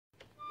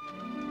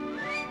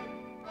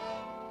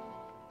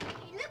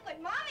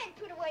had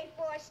put away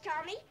for us,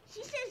 Tommy.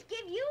 She says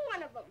give you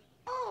one of them.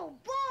 Oh,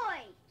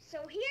 boy. So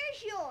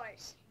here's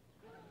yours.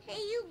 Hey,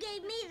 you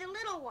gave me the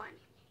little one.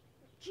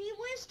 Gee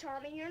whiz,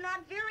 Tommy, you're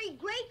not very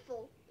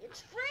grateful.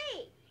 It's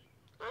free.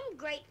 I'm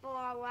grateful,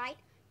 all right.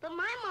 But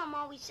my mom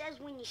always says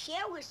when you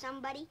share with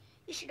somebody,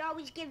 you should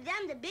always give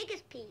them the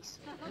biggest piece.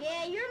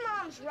 Yeah, your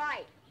mom's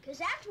right, because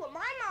that's what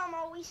my mom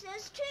always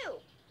says,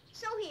 too.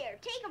 So here,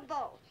 take them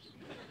both.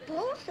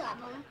 Both of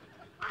them?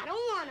 I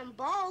don't want them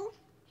both.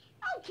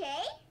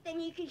 Okay, then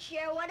you can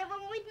share one of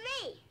them with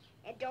me.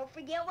 And don't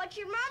forget what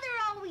your mother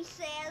always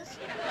says.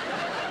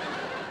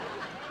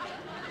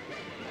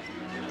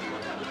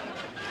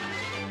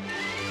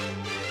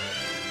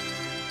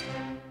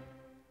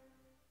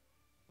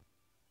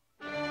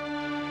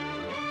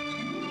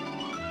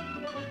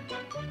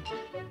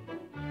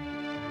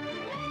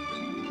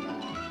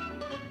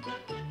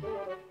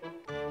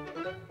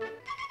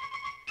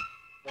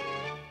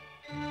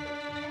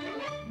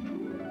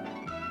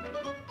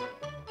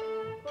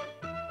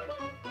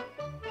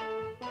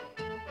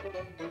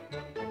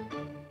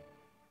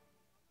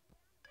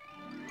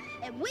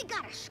 And we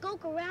gotta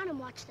skulk around and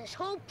watch this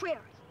whole prairie.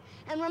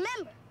 And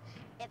remember,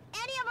 if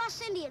any of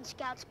us Indian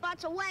scouts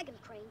spots a wagon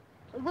train,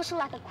 we whistle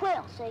like a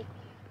quail, see?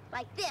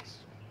 Like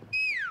this.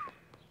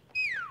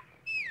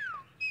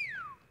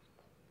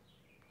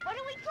 What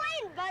are we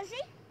playing,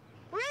 Buzzy?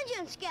 We're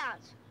Indian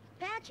scouts.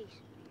 Apaches.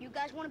 You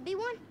guys want to be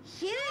one?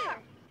 Sure.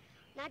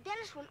 Now,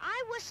 Dennis, when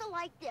I whistle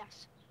like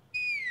this,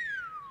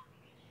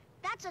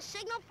 that's a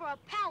signal for a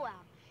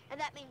powwow. And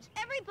that means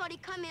everybody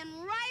come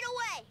in right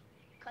away.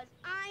 'Cause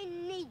I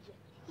need you.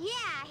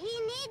 Yeah, he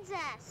needs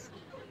us.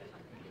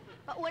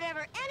 But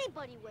whenever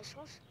anybody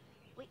whistles,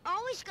 we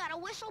always gotta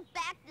whistle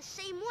back the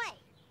same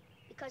way.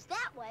 Because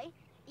that way,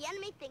 the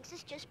enemy thinks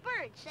it's just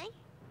birds, see?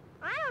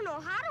 I don't know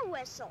how to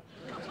whistle.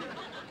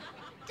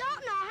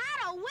 Don't know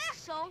how to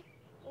whistle?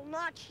 Well,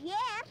 not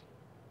yet.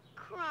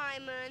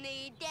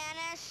 Criminy,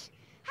 Dennis.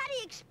 How do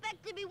you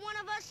expect to be one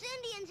of us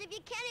Indians if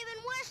you can't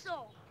even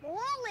whistle? Well,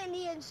 all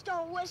Indians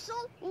don't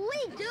whistle.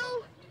 We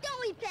do.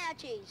 Don't we,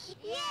 Patches?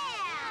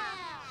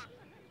 Yeah!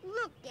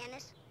 Look,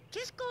 Dennis,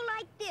 just go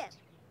like this.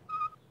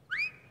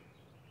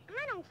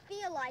 I don't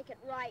feel like it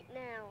right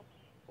now.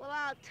 Well,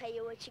 I'll tell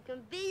you what you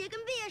can be. You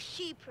can be a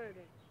sheep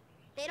herder.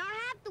 They don't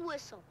have to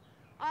whistle.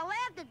 All they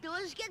have to do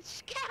is get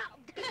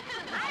scalped.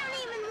 I don't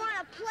even want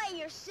to play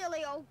your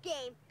silly old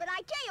game. But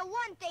I tell you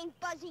one thing,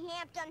 Buzzy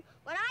Hampton.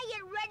 When I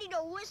get ready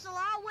to whistle,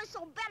 I'll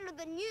whistle better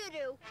than you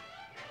do.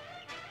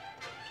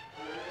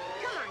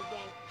 Come on,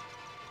 gang.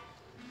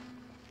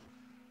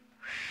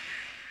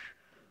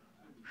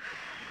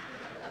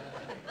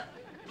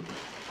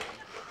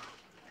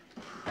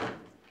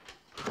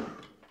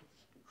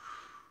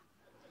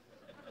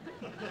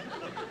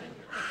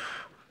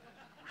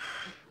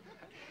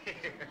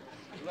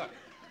 Look,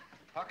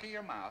 pucker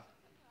your mouth.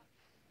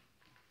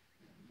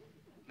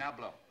 Now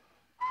blow.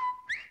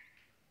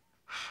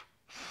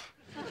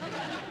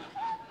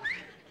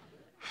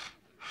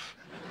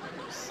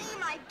 See,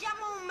 my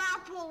devil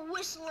mouth will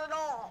whistle at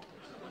all.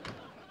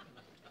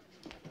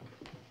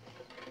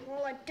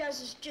 All it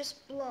does is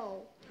just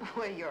blow.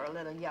 Well, you're a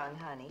little young,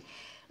 honey.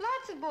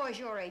 Lots of boys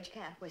your age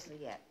can't whistle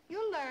yet.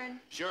 You'll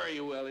learn. Sure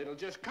you will. It'll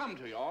just come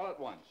to you all at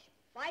once.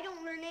 If I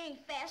don't learn any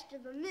faster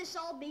than this,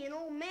 I'll be an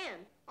old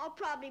man. I'll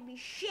probably be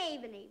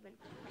shaven even.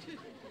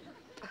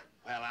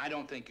 Well, I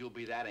don't think you'll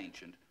be that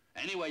ancient.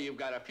 Anyway, you've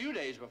got a few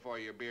days before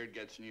your beard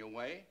gets in your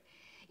way.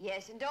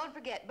 Yes, and don't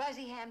forget,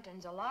 Buzzy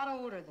Hampton's a lot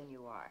older than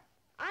you are.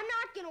 I'm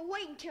not gonna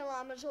wait until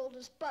I'm as old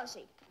as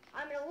Buzzy.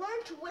 I'm gonna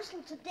learn to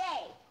whistle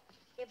today,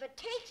 if it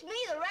takes me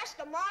the rest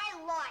of my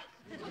life.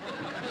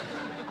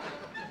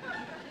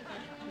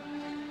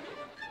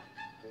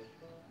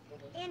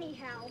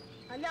 Anyhow,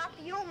 I'm not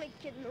the only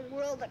kid in the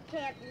world that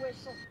can't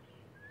whistle.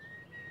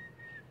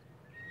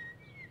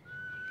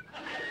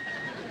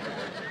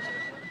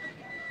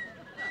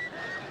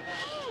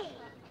 Hey,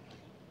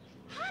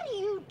 how do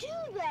you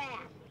do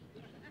that?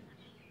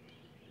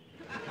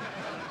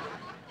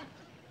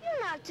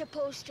 You're not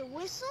supposed to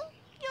whistle.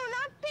 You're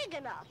not big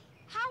enough.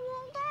 How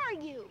old are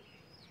you?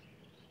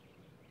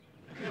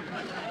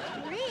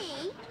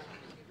 3?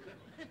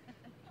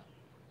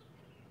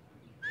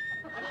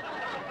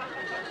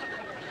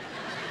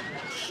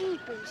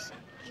 Jeepers,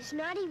 he's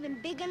not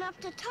even big enough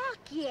to talk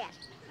yet,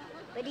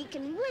 but he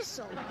can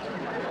whistle.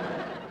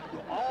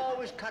 You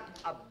always cut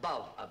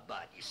above a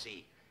bud, you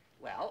see.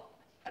 Well,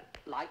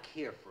 like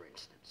here, for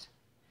instance.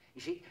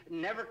 You see,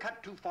 never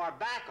cut too far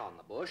back on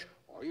the bush,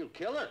 or you'll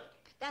kill it.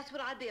 That's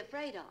what I'd be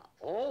afraid of.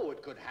 Oh,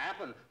 it could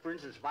happen. For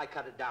instance, if I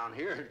cut it down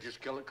here, it'd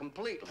just kill it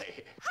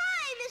completely.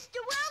 Hi, Mr.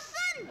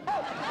 Wilson!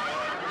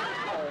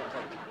 Oh,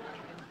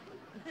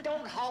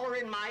 don't holler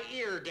in my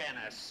ear,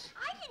 Dennis.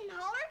 I didn't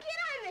holler, did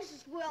I,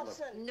 Mrs.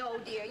 Wilson? No,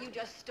 dear, you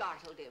just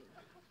startled him.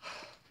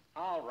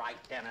 All right,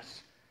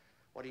 Dennis.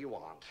 What do you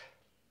want?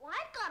 Well,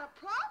 I've got a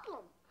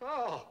problem.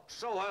 Oh,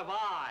 so have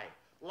I.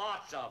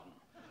 Lots of them.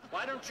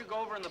 Why don't you go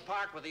over in the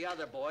park with the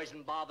other boys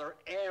and bother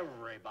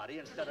everybody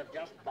instead of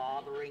just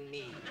bothering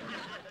me?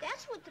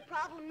 That's what the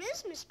problem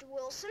is, Mr.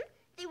 Wilson.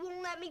 they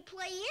won't let me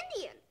play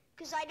Indian,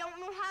 because I don't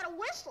know how to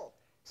whistle.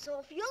 So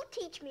if you'll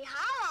teach me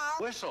how,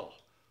 I'll... Whistle?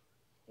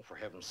 Well, for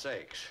heaven's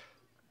sakes.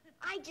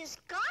 I just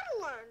gotta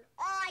learn.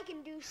 All I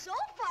can do so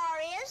far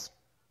is...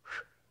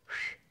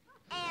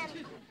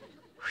 and...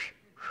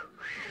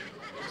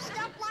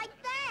 stuff like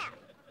that.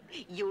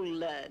 You'll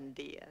learn,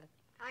 dear.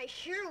 I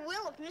sure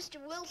will if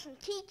Mr. Wilson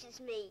teaches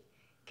me.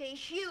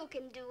 'Cause you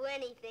can do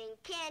anything,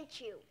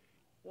 can't you?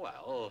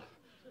 Well,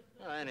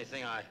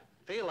 anything I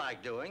feel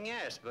like doing,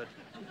 yes, but...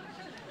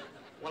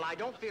 Well, I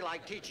don't feel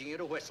like teaching you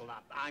to whistle.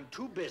 I'm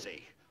too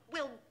busy.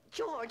 Well,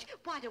 George,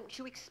 why don't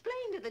you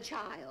explain to the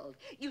child?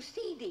 You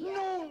see, dear...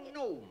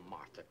 No,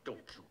 Martha,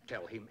 don't you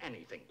tell him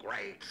anything.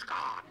 Great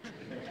Scott!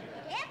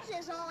 Dad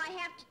says all I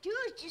have to do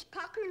is just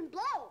pucker and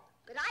blow.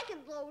 But I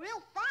can blow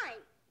real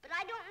fine. But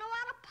I don't know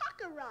how to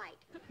pucker right.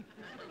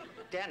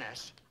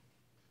 Dennis,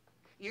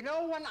 you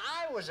know, when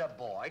I was a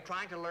boy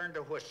trying to learn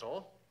to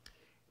whistle,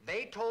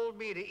 they told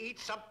me to eat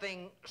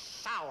something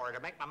sour to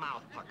make my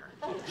mouth pucker.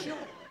 Oh, George.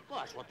 Well,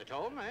 that's what they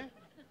told me.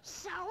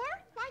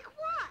 Sour? Like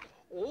what?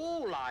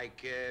 Oh,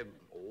 like,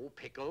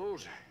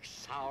 pickles,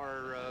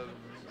 sour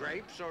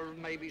grapes, or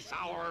maybe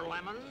sour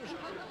lemons.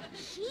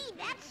 Gee,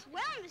 that's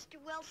swell, Mr.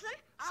 Wilson.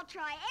 I'll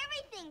try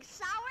everything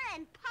sour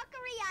and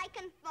puckery I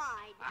can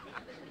find.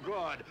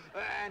 Good.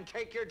 And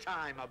take your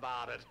time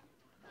about it.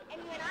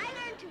 And when I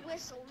learn to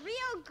whistle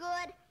real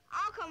good,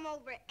 I'll come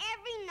over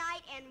every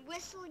night and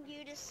whistle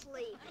you to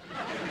sleep.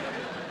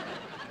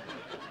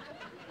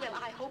 Well,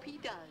 I hope he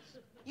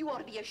does. You ought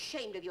to be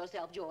ashamed of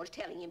yourself, George,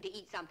 telling him to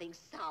eat something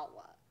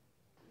sour.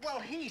 Well,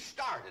 he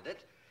started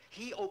it.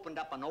 He opened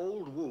up an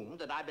old wound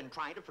that I've been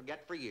trying to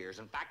forget for years.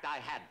 In fact, I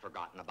had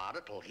forgotten about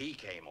it till he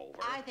came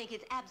over. I think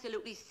it's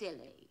absolutely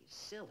silly.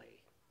 Silly?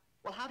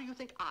 Well, how do you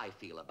think I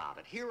feel about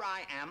it? Here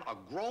I am, a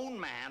grown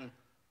man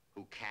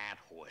who can't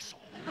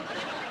whistle.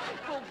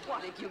 Oh,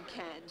 what if you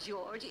can,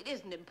 George? It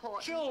isn't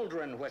important.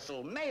 Children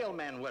whistle,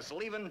 mailmen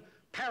whistle, even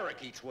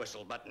parakeets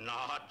whistle, but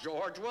not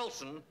George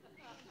Wilson.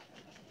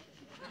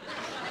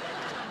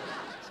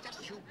 It's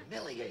just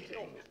humiliating.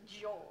 Oh,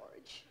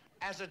 George.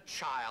 As a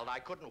child, I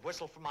couldn't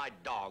whistle for my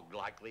dog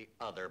like the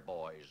other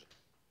boys.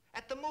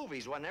 At the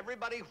movies, when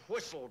everybody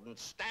whistled and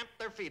stamped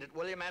their feet at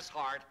William S.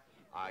 Hart,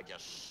 I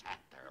just sat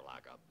there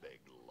like a big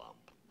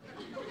lump.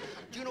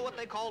 Do you know what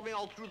they called me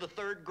all through the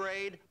 3rd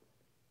grade?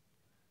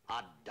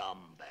 A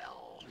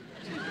dumbbell.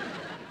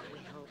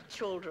 Well,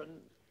 children...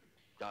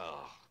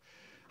 Oh,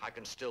 I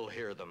can still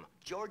hear them.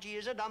 Georgie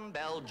is a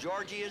dumbbell,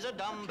 Georgie is a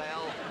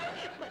dumbbell.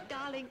 But,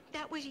 darling,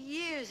 that was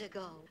years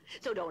ago.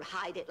 So don't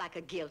hide it like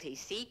a guilty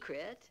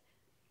secret.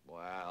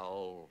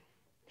 Well...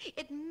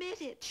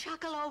 Admit it,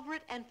 chuckle over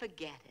it, and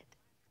forget it.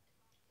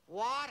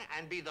 What?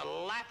 And be the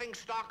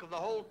laughingstock of the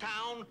whole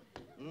town?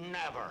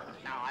 Never.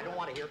 Now, I don't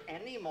want to hear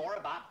any more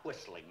about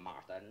whistling,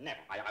 Martha. Never.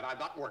 I've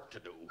got work to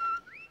do.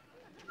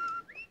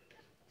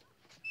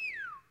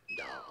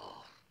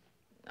 Oh,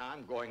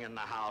 I'm going in the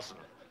house and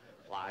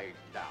lie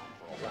down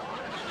for a while.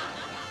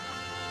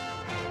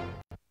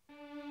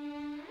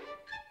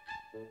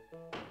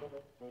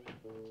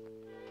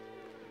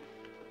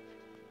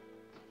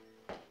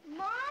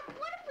 Mom,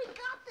 what have we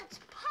got that's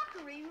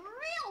puckery,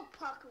 real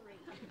puckery?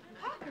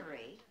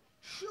 Puckery?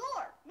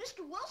 Sure. Mr.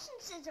 Wilson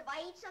says if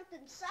I eat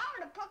something sour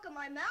to pucker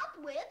my mouth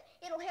with,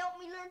 it'll help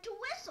me learn to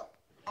whistle.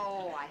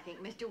 Oh, I think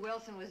Mr.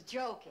 Wilson was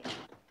joking.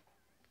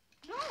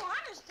 No,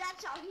 honest,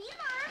 that's how he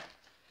learned.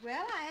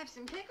 Well, I have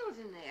some pickles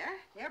in there.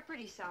 They're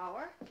pretty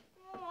sour.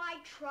 Oh, I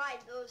tried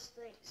those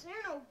things.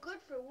 They're no good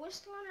for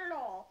whistling at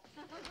all.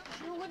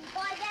 You wouldn't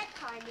buy that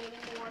kind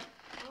anymore.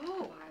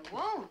 Oh, I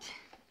won't.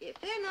 If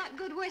they're not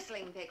good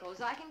whistling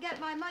pickles, I can get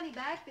my money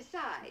back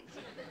besides.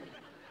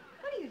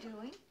 What are you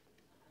doing?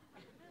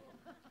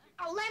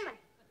 A lemon.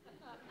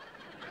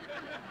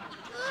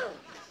 Ugh.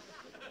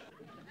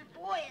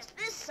 Boy, is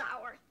this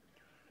sour.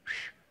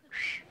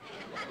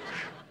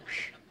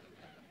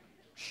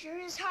 Sure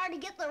is hard to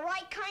get the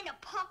right kind of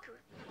pucker.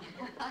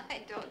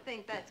 I don't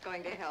think that's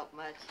going to help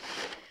much.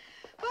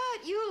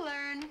 But you'll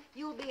learn.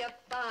 You'll be a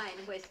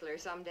fine whistler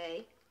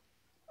someday.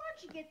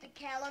 Where'd you get the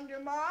calendar,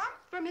 Mom?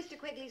 From Mr.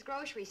 Quigley's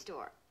grocery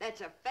store. That's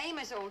a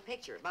famous old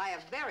picture by a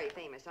very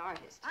famous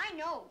artist. I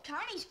know.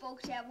 Tommy's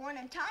folks have one,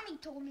 and Tommy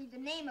told me the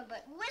name of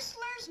it,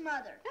 Whistler's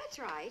Mother. That's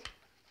right.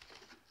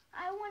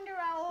 I wonder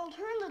how old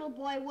her little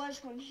boy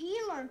was when he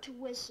learned to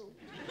whistle.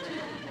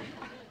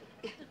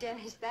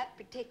 Dennis, that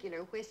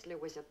particular whistler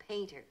was a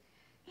painter.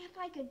 If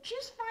I could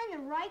just find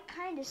the right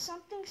kind of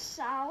something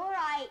sour,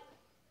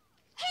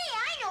 Hey,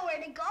 I know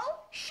where to go.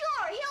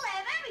 Sure, he'll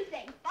have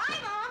everything. Bye,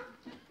 Mom.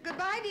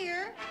 Goodbye,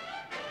 dear.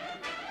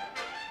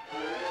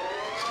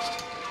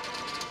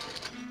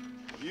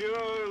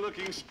 You're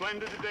looking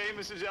splendid today,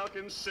 Mrs.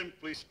 Elkins.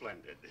 Simply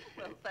splendid.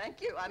 Well,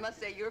 thank you. I must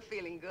say you're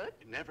feeling good.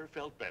 Never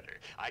felt better.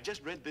 I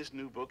just read this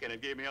new book, and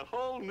it gave me a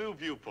whole new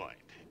viewpoint.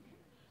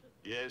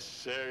 Yes,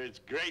 sir, it's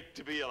great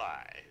to be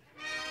alive.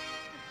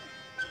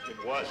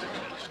 It was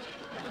at least.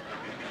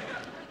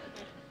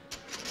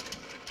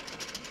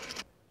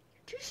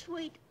 Too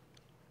sweet.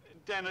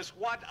 Dennis,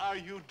 what are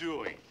you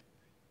doing?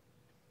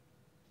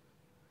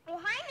 Oh,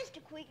 hi,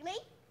 Mr. Quigley.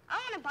 I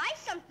want to buy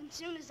something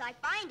soon as I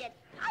find it.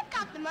 I've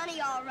got the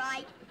money all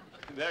right.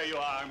 There you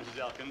are, Mrs.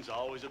 Elkins.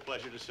 Always a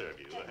pleasure to serve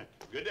you.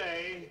 Good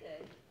day.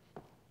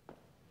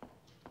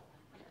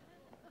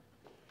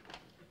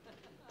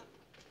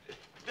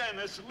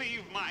 Dennis,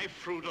 leave my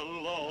fruit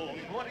alone.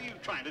 What are you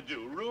trying to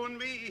do, ruin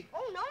me?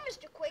 Oh, no,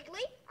 Mr.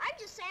 Quigley. I'm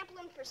just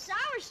sampling for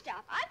sour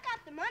stuff. I've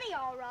got the money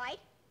all right.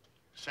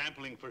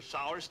 Sampling for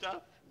sour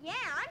stuff? Yeah,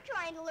 I'm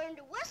trying to learn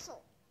to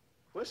whistle.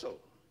 Whistle.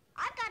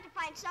 I've got to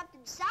find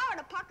something sour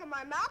to pucker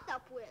my mouth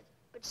up with.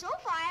 But so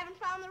far, I haven't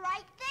found the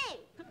right thing.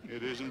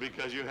 It isn't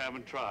because you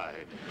haven't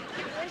tried.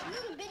 There's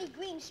little bitty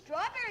green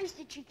strawberries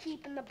that you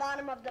keep in the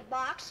bottom of the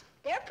box.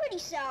 They're pretty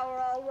sour,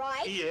 all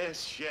right.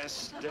 Yes,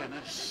 yes,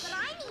 Dennis. But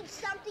I need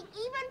something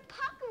even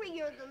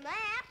puckerier than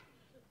that.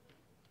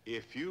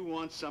 If you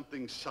want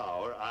something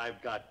sour,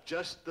 I've got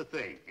just the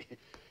thing.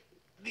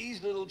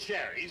 These little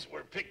cherries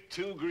were picked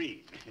too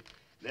green.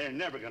 They're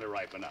never going to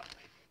ripen up.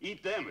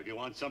 Eat them if you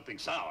want something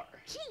sour.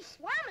 Gee,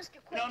 swell, Mr.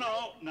 Quigley.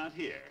 No, not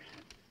here.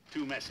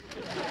 Too messy.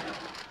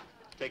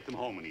 Take them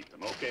home and eat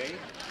them, okay?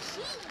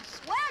 Gee,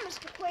 swell,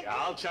 Mr. Quigley. Yeah,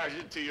 I'll charge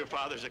it to your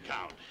father's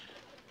account.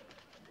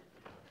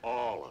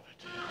 All of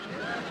it.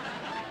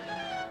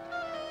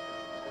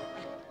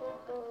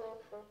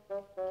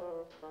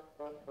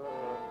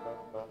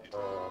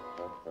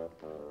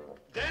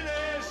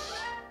 Dennis!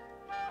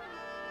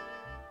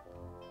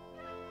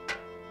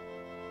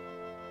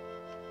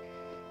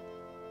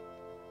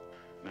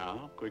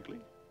 Now, quickly,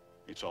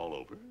 it's all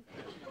over.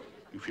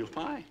 You feel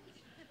fine.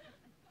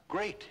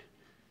 Great.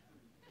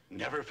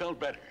 Never felt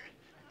better.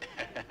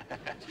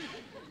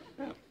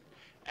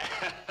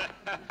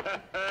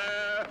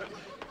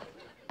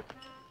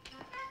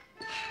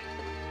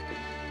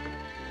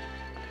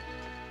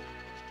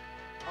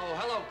 Oh,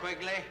 hello,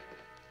 Quigley.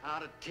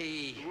 Out of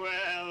tea.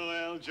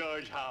 Well,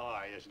 George, how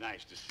are you? It's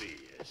nice to see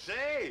you.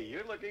 Say,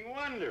 you're looking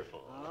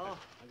wonderful. Oh,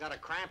 I got a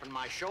cramp in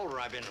my shoulder.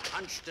 I've been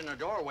hunched in a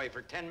doorway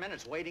for 10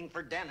 minutes waiting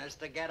for Dennis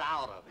to get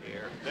out of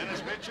here.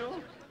 Dennis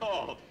Mitchell?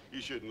 Oh, you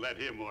shouldn't let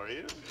him worry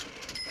you.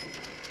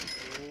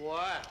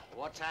 Well,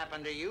 what's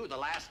happened to you? The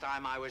last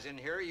time I was in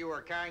here, you were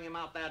carrying him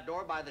out that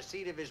door by the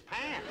seat of his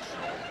pants.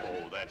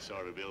 Oh, that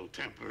sort of ill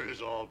temper is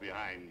all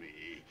behind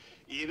me.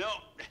 You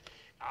know,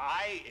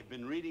 I have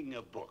been reading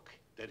a book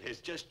that has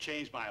just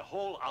changed my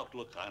whole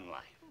outlook on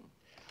life.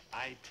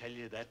 I tell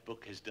you, that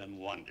book has done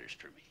wonders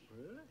for me.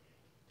 Really?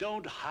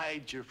 Don't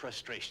hide your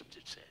frustrations,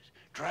 it says.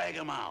 Drag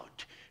them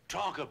out.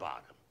 Talk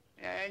about them.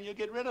 And you'll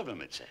get rid of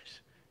them, it says.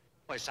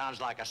 Well, it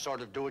sounds like a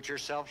sort of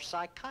do-it-yourself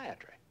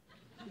psychiatry.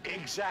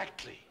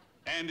 Exactly.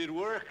 And it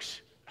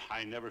works.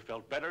 I never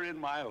felt better in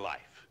my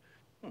life.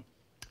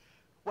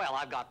 Well,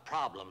 I've got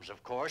problems,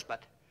 of course,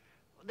 but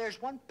there's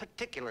one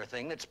particular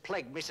thing that's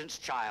plagued me since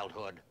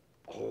childhood.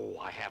 Oh,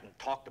 I haven't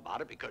talked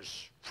about it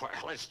because,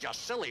 well, it's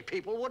just silly.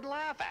 People would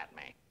laugh at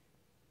me.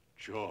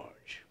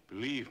 George,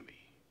 believe me,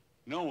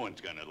 no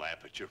one's gonna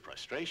laugh at your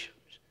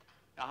frustrations.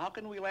 Now, how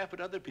can we laugh at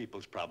other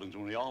people's problems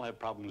when we all have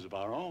problems of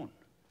our own?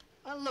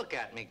 Well, look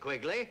at me,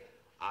 Quigley.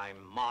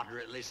 I'm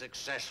moderately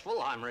successful.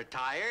 I'm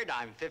retired.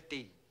 I'm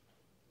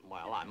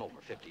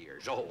over 50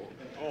 years old.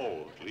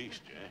 Oh, at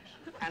least,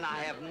 yes. And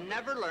I have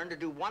never learned to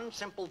do one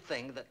simple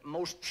thing that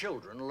most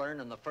children learn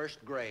in the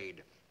first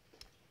grade.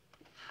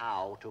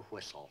 How to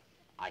whistle.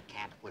 I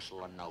can't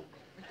whistle a note.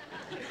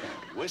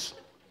 Whistle?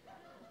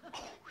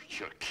 Oh,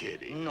 you're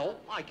kidding. No,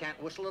 I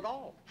can't whistle at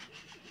all.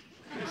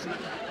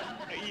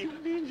 You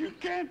mean you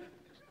can't?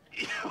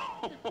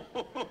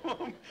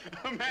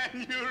 A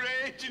man your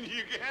age and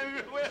you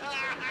can't...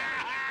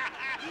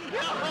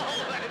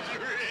 Oh, that's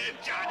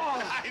rich.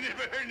 I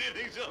never heard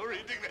anything so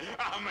ridiculous.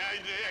 Oh, man,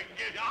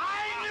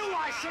 I knew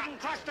I shouldn't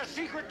trust a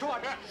secret to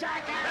a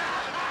jackass.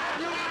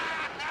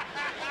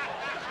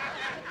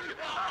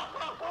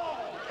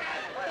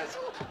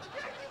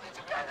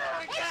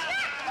 It's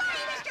not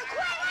funny, Mr.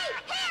 Quigley!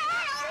 Here,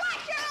 I'll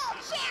watch your old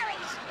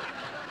cherries!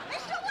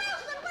 Mr.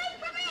 Wilson, wait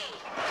for me!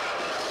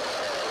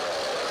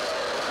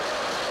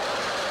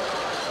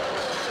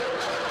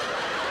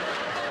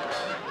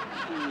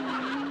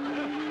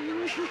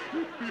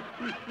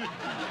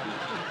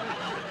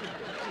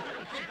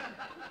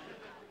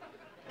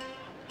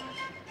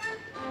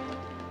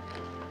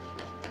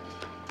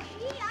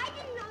 Gee, I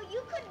didn't know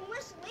you couldn't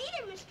whistle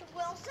either, Mr.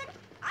 Wilson.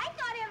 I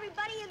thought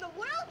everybody in the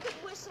world could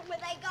whistle when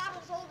they got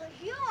as old as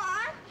you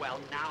are. Well,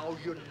 now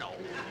you know.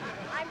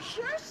 I'm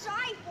sure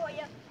sorry for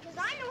you, because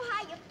I know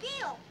how you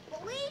feel.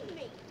 Believe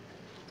me.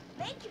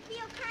 Make you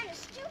feel kind of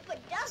stupid,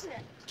 doesn't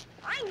it?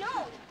 I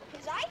know,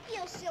 because I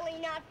feel silly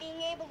not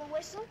being able to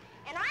whistle,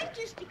 and I'm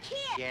just a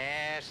kid.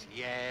 Yes,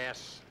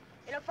 yes.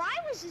 And if I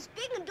was as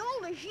big and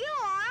old as you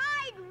are,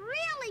 I'd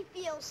really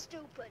feel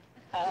stupid.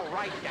 All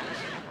right, Dennis.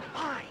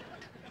 Fine.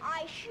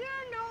 I sure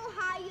know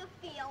how you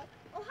feel.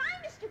 Oh,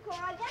 hi, Mr.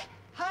 Corrigan.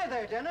 Hi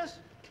there, Dennis.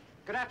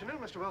 Good afternoon,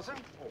 Mr. Wilson.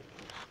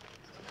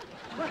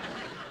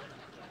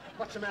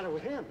 What's the matter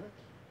with him?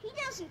 He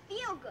doesn't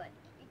feel good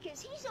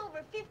because he's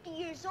over 50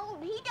 years old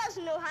and he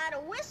doesn't know how to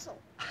whistle.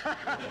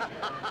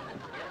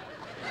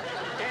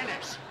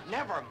 Dennis,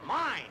 never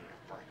mind,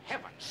 for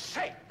heaven's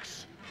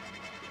sakes.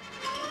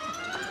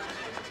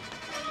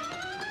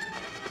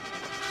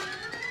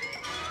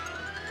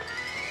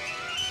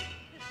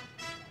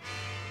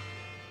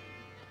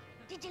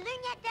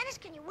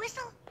 Can you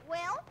whistle?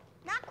 Well,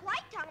 not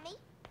quite, Tommy.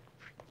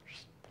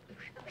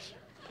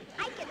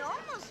 I can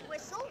almost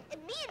whistle,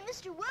 and me and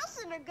Mr.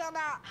 Wilson are gonna...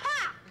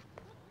 Ha!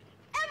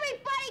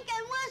 Everybody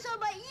can whistle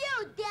but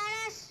you,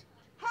 Dennis.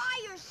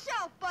 Hi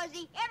yourself,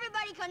 Buzzy.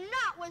 Everybody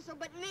cannot whistle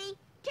but me.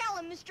 Tell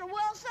him, Mr.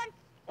 Wilson.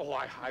 Oh,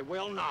 I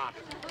will not.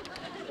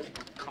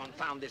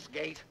 Confound this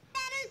gate.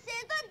 Dennis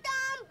is a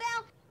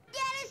dumbbell.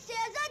 Dennis is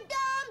a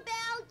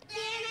dumbbell.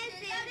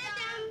 Dennis is a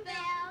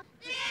dumbbell.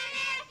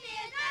 Dennis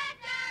is a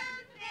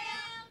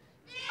dumbbell.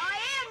 I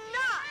am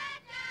not.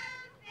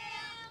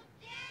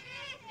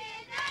 Dennis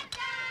is a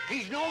dumbbell.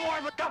 He's no more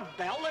of a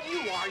dumbbell than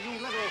you are, you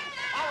little...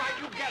 All right,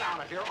 you get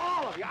out of here,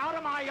 all of you, out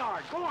of my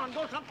yard. Go on,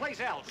 go someplace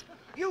else.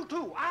 You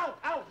too,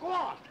 out, go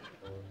on.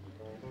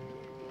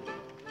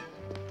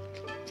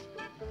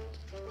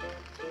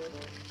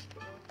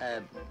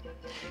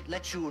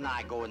 Let's you and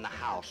I go in the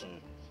house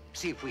and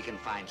see if we can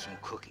find some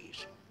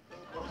cookies.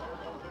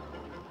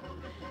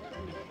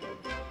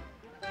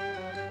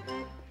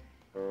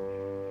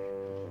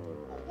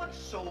 What's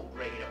so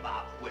great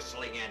about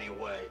whistling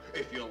anyway?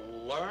 If you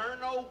learn,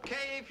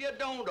 okay. If you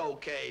don't,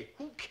 okay.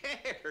 Who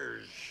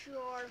cares?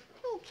 Sure,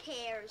 who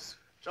cares?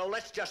 So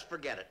let's just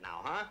forget it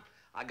now, huh?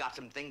 I got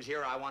some things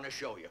here I want to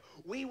show you.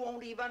 We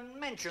won't even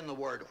mention the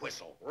word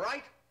whistle,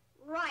 right?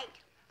 Right.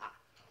 Ah,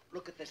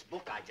 look at this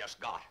book I just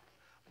got.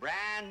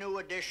 Brand new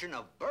edition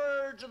of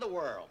Birds of the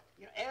World.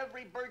 You know,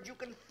 every bird you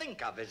can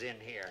think of is in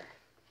here.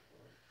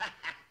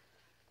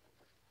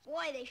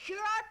 Boy, they sure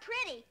are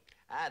pretty.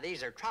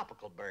 These are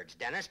tropical birds,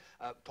 Dennis.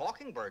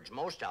 Talking birds,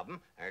 most of them.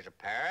 There's a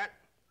parrot,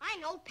 I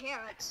know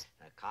parrots.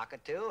 a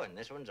cockatoo, and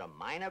this one's a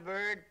mynah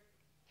bird.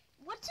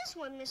 What's this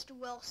one, Mr.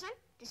 Wilson?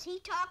 Does he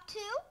talk too?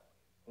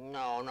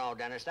 No,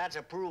 Dennis, that's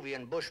a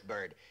Peruvian bush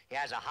bird. He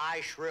has a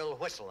high, shrill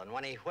whistle, and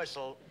when he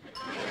whistles...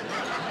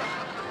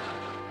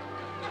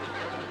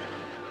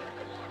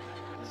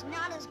 He's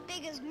not as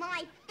big as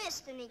my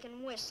fist and he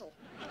can whistle.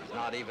 It's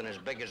not even as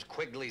big as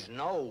Quigley's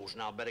nose.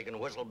 Now, I bet he can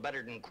whistle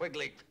better than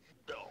Quigley.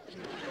 Oh.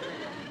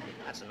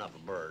 That's enough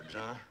of birds,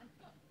 huh?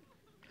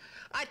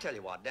 I tell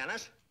you what,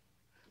 Dennis.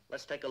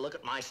 Let's take a look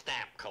at my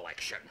stamp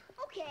collection.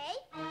 Okay.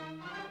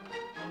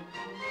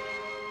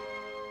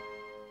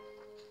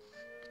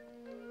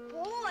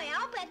 Boy,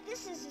 I'll bet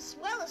this is the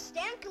swellest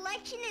stamp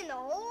collection in the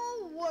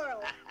whole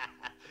world.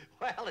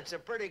 Well, it's a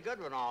pretty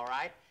good one, all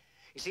right.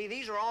 You see,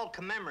 these are all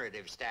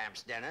commemorative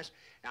stamps, Dennis.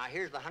 Now,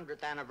 here's the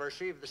 100th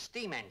anniversary of the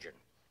steam engine.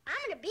 I'm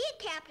gonna be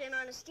a captain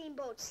on a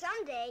steamboat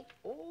someday.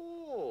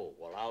 Oh,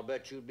 well, I'll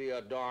bet you'd be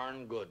a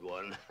darn good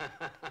one.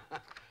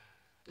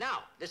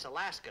 Now, this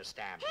Alaska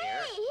stamp Hey,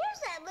 here. here's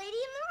that lady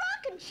in the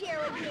rocking chair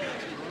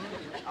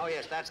again. Oh,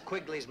 yes, that's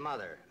Quigley's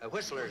mother,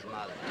 Whistler's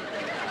mother.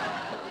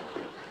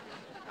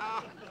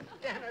 Oh,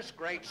 Dennis,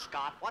 great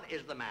Scott, what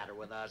is the matter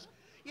with us?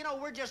 You know,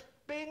 we're just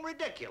being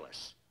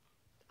ridiculous.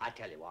 I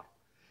tell you what,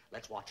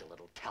 let's watch a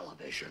little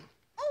television.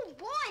 Oh,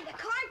 boy, the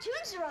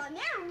cartoons are on.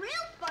 They're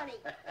real funny.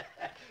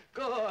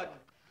 Good.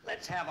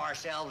 Let's have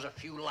ourselves a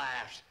few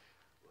laughs.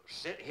 We'll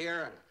sit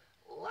here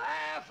and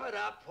laugh it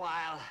up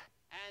while...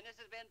 And this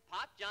has been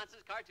Pop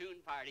Johnson's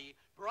Cartoon Party,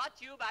 brought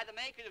to you by the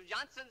makers of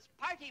Johnson's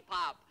Party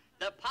Pop,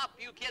 the pop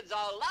you kids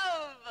all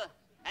love.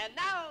 And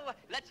now,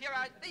 let's hear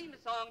our theme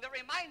song that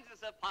reminds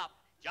us of Pop,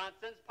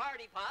 Johnson's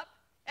Party Pop.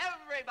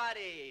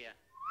 Everybody!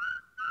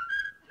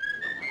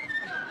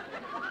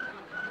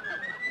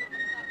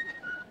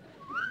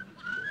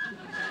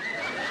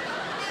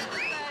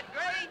 Isn't that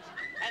great?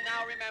 And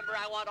now remember,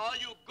 I want all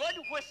you good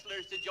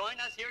whistlers to join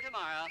us here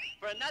tomorrow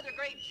for another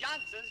great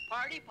Johnson's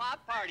Party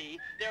Pop party.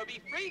 There'll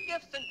be free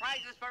gifts and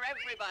prizes for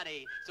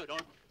everybody. So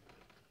don't...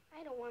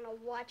 I don't want to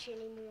watch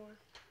anymore.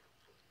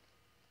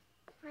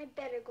 I'd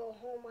better go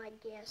home, I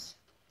guess.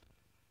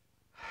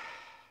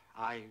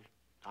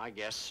 I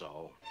guess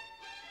so.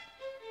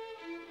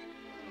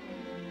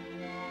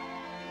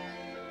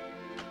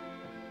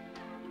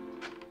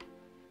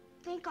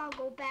 Think I'll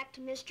go back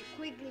to Mr.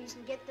 Quigley's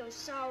and get those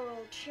sour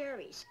old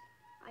cherries.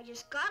 I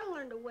just gotta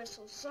learn to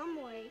whistle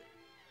some way.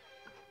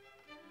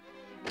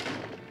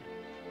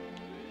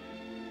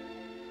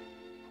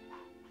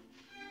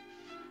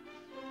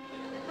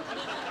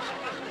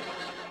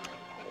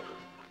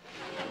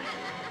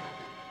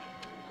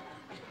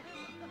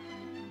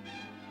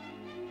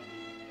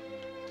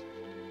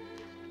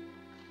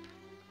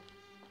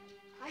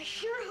 I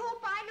sure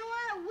hope I know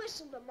how to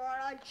whistle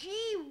tomorrow.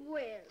 Gee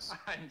whiz.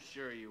 I'm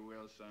sure you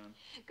will, son.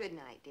 Good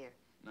night, dear.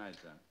 Nice,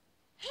 son.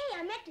 Hey,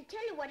 I meant to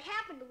tell you what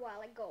happened a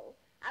while ago.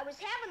 I was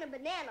having a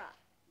banana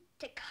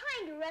to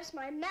kind of rest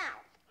my mouth.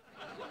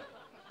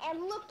 And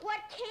look what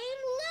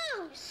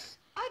came loose.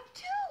 A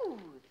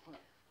tooth.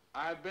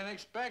 I've been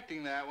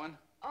expecting that one.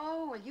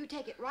 Oh, well, you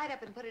take it right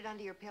up and put it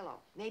under your pillow.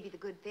 Maybe the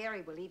good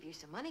fairy will leave you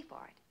some money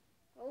for it.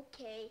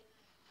 Okay.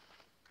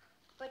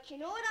 But you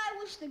know what I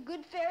wish the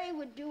good fairy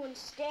would do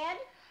instead?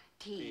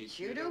 Teach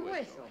you to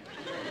whistle.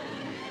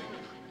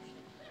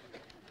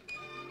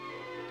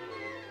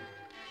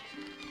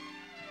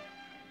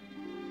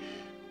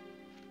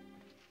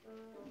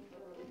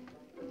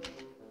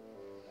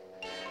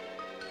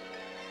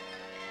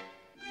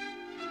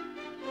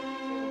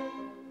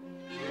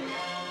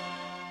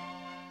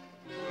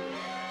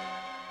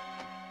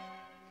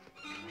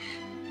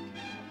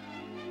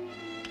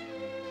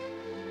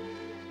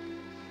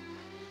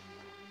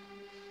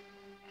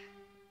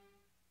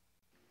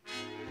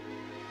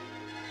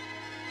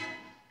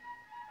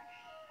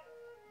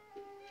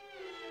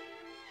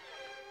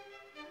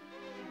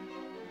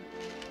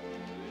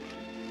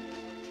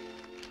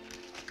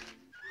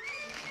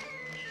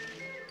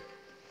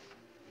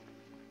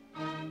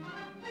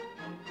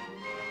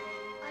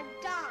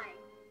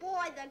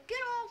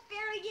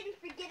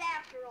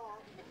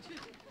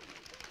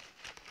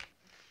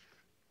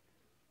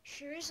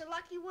 Sure is a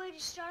lucky way to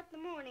start the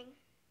morning.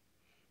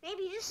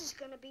 Maybe this is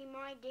gonna be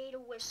my day to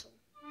whistle.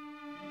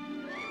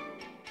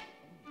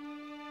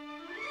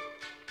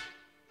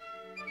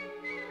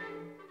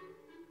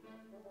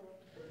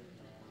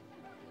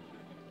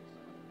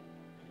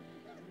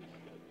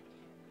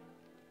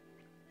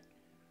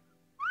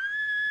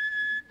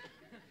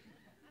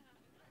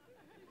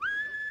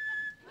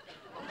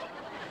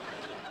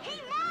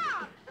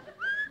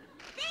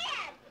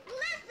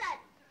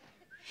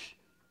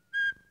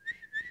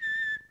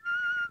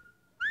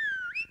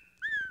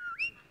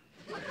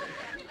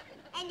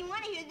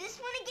 This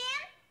one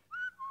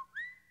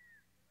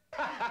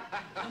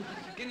again?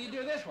 Can you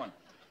do this one?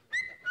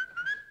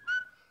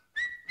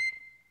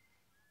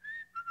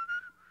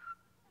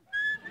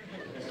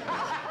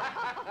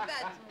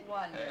 That's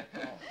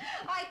wonderful.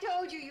 I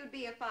told you you'd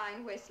be a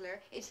fine whistler.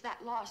 It's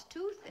that lost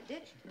tooth that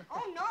did it.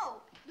 Oh,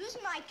 no.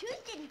 Losing my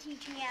tooth didn't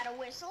teach me how to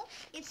whistle.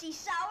 It's these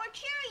sour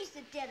cherries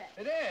that did it.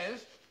 It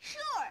is?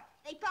 Sure.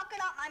 They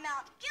puckered up my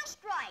mouth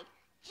just right.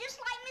 Just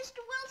like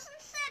Mr. Wilson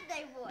said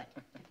they would.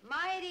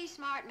 Mighty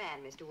smart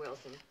man, Mr.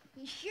 Wilson.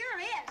 He sure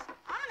is.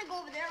 I'm gonna go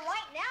over there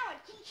right now and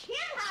teach him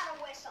how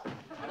to whistle.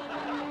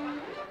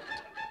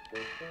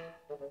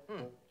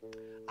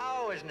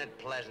 Oh, isn't it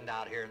pleasant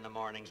out here in the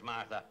mornings,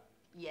 Martha?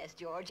 Yes,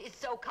 George, it's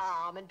so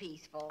calm and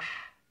peaceful.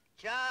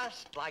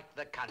 Just like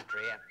the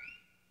country.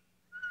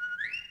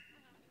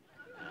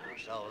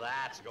 So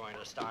that's going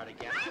to start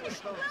again. Hi,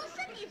 Mr.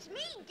 Wilson. It's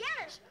me,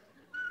 Dennis.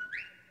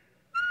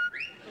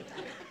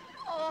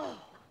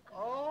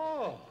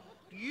 Oh,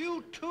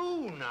 you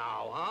too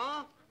now,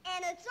 huh?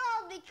 And it's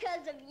all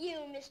because of you,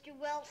 Mr.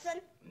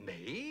 Wilson.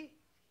 Me?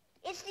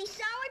 It's these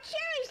sour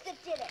cherries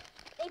that did it.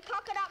 They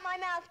puckered up my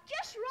mouth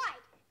just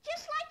right,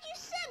 just like you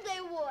said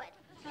they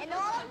would. And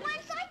all at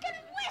once I can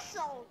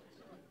whistle.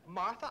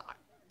 Martha,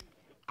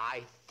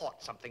 I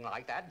thought something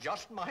like that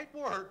just might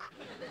work.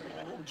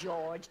 Oh,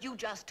 George, you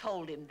just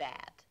told him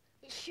that.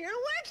 It sure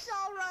works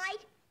all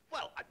right.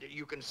 Well,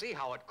 you can see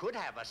how it could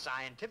have a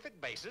scientific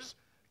basis.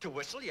 To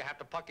whistle, you have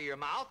to pucker your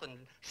mouth,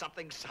 and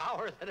something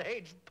sour that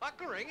aids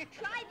puckering.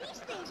 Try these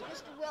things,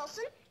 Mr.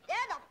 Wilson. They're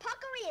the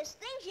puckeriest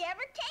things you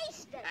ever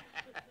tasted.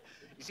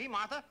 You see,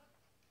 Martha,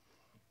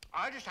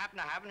 I just happen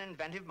to have an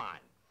inventive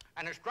mind.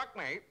 And it struck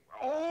me,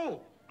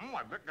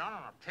 I bit down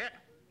on a pit.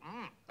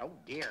 Oh,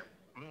 dear.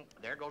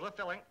 There goes a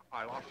filling.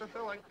 I lost a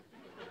filling.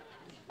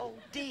 Oh,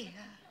 dear.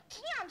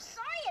 Gee, I'm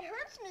sorry it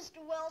hurts,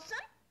 Mr. Wilson.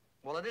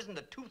 Well, it isn't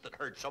the tooth that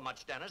hurts so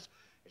much, Dennis.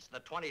 It's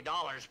the $20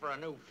 for a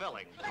new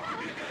filling. But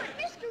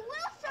Mr.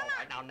 Wilson... All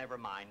right, now, never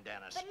mind,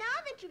 Dennis. But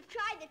now that you've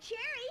tried the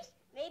cherries,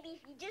 maybe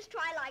if you just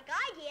try like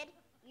I did,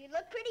 you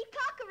look pretty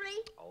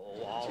puckery.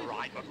 Oh, all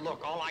right, but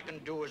look, all I can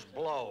do is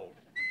blow.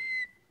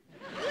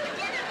 You did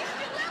it,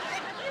 Mr.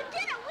 Wilson! You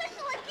did it!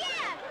 Whistle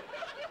again!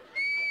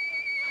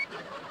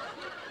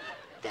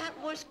 That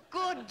was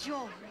good,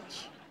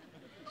 George.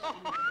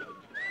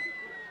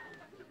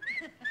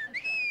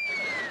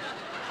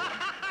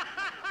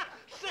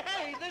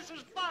 Say, this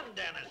is fun,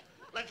 Dennis.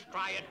 Let's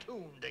try a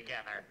tune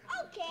together.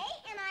 Okay,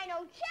 and I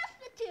know just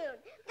the tune.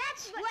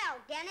 That's swell,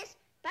 Dennis.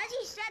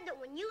 Buzzy said that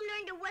when you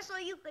learned to whistle,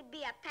 you could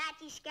be a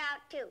Patsy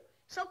Scout, too.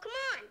 So come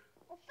on.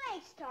 Well,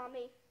 thanks,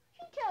 Tommy.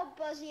 You tell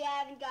Buzzy I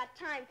haven't got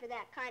time for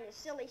that kind of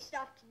silly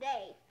stuff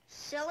today.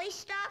 Silly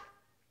stuff?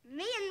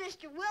 Me and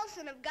Mr.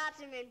 Wilson have got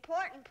some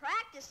important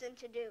practicing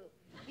to do.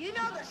 You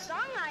know the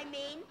song I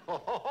mean.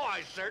 Oh,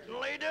 I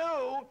certainly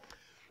do.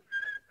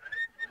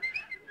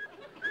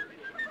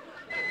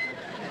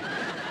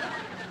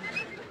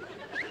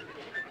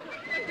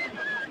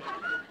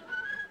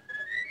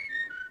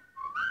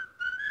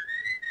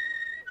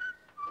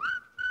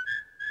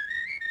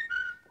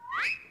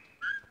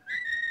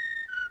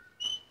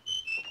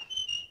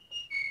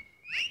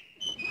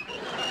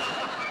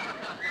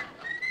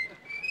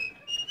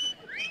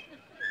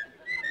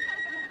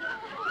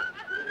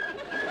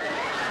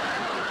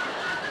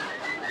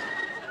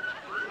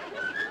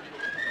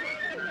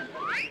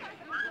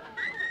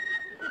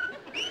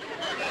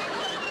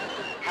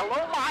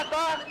 Hello,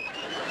 Martha.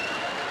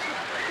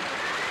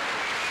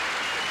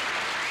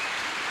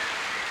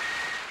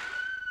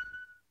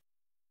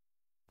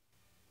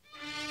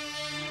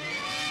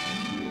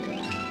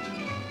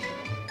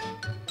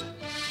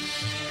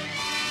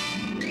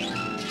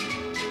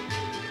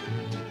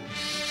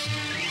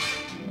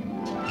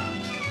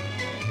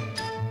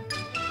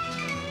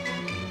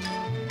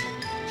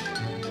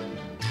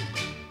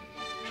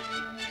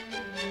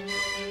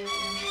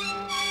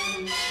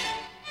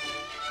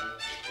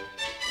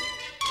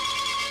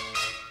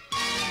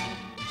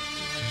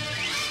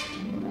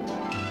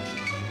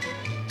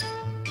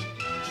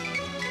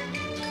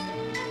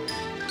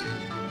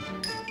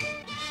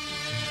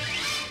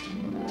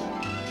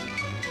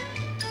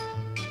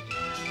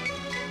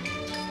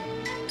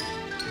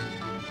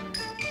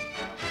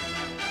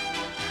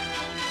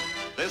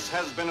 This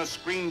has been a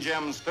Screen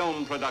Gems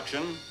film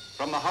production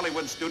from the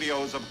Hollywood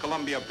studios of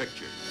Columbia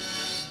Pictures.